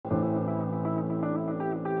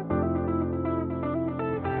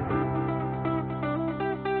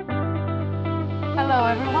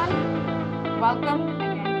everyone. Welcome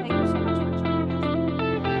again. Thank you so much for joining us.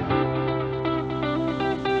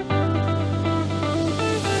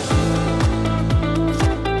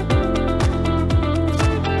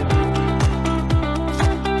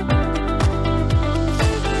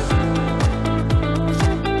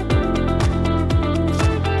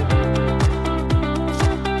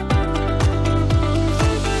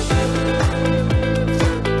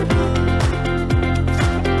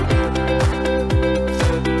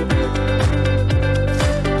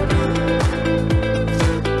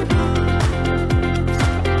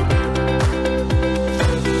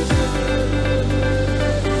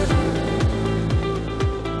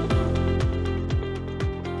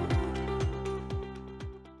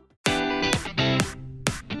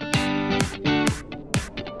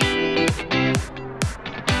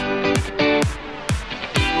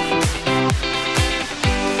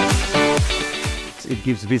 It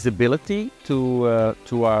gives visibility to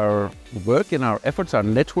our work and our efforts, our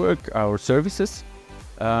network, our services.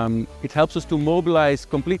 It helps us to mobilize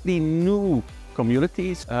completely new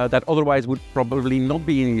communities that otherwise would probably not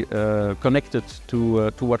be connected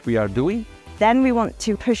to what we are doing. Then we want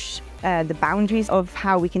to push the boundaries of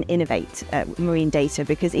how we can innovate marine data,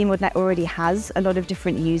 because EMODnet already has a lot of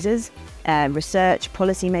different users, research,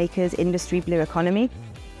 policymakers, industry, blue economy.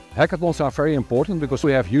 Hackathons are very important because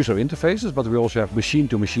we have user interfaces, but we also have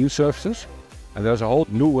machine-to-machine services. And there's a whole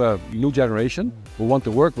new generation who want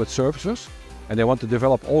to work with services, and they want to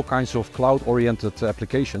develop all kinds of cloud-oriented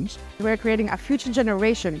applications. We're creating a future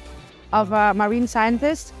generation of marine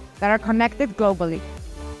scientists that are connected globally.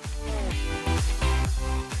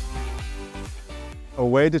 A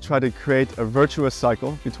way to try to create a virtuous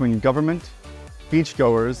cycle between government,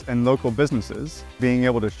 beachgoers, and local businesses, being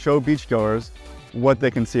able to show beachgoers what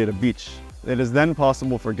they can see at a beach. It is then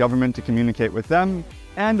possible for government to communicate with them,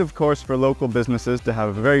 and of course for local businesses to have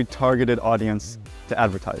a very targeted audience to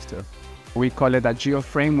advertise to. We call it a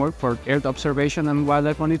geo-framework for Earth observation and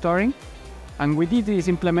wildlife monitoring. And we did is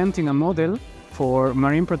implementing a model for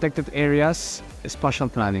marine protected areas spatial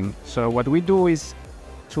planning. So what we do is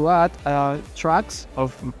to add tracks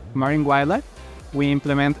of marine wildlife. We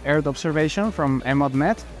implement Earth observation from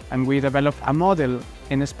EMODnet, and we develop a model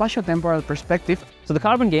in a spatio-temporal perspective. So the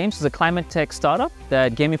Carbon Games is a climate tech startup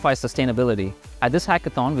that gamifies sustainability. At this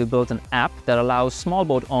hackathon, we built an app that allows small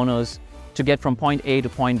boat owners to get from point A to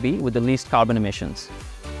point B with the least carbon emissions.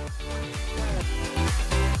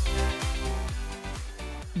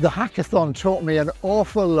 The hackathon taught me an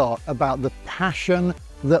awful lot about the passion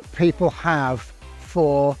that people have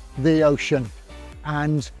for the ocean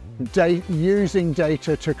and using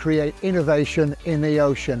data to create innovation in the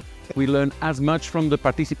ocean. We learn as much from the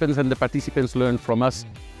participants, and the participants learn from us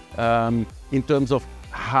in terms of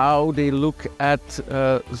how they look at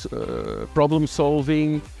problem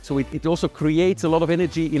solving. So it also creates a lot of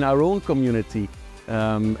energy in our own community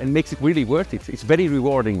and makes it really worth it. It's very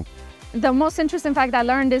rewarding. The most interesting fact I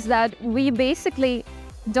learned is that we basically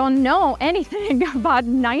don't know anything about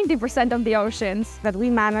 90% of the oceans. That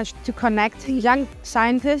we managed to connect young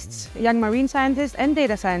scientists, young marine scientists and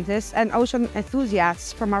data scientists and ocean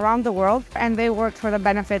enthusiasts from around the world, and they worked for the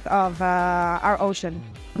benefit of our ocean.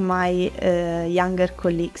 My younger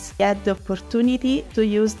colleagues had the opportunity to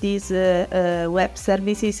use these web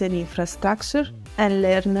services and infrastructure and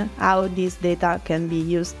learn how this data can be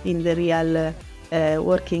used in the real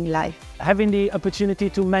working life. Having the opportunity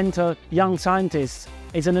to mentor young scientists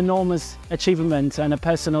is an enormous achievement and a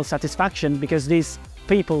personal satisfaction, because these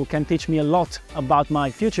people can teach me a lot about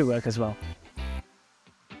my future work as well.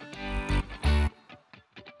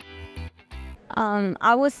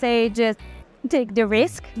 I would say just take the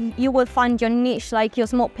risk. You will find your niche, like your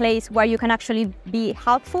small place where you can actually be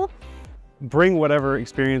helpful. Bring whatever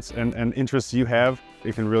experience and interests you have.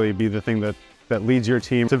 It can really be the thing that leads your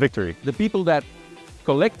team to victory. The people that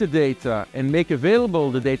collect the data and make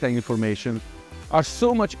available the data information are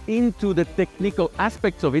so much into the technical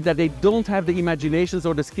aspects of it that they don't have the imaginations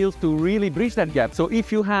or the skills to really bridge that gap. So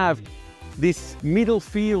if you have this middle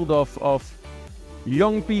field of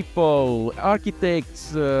young people,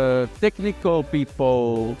 architects, technical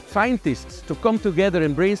people, scientists to come together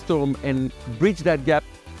and brainstorm and bridge that gap,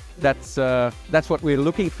 that's what we're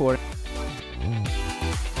looking for.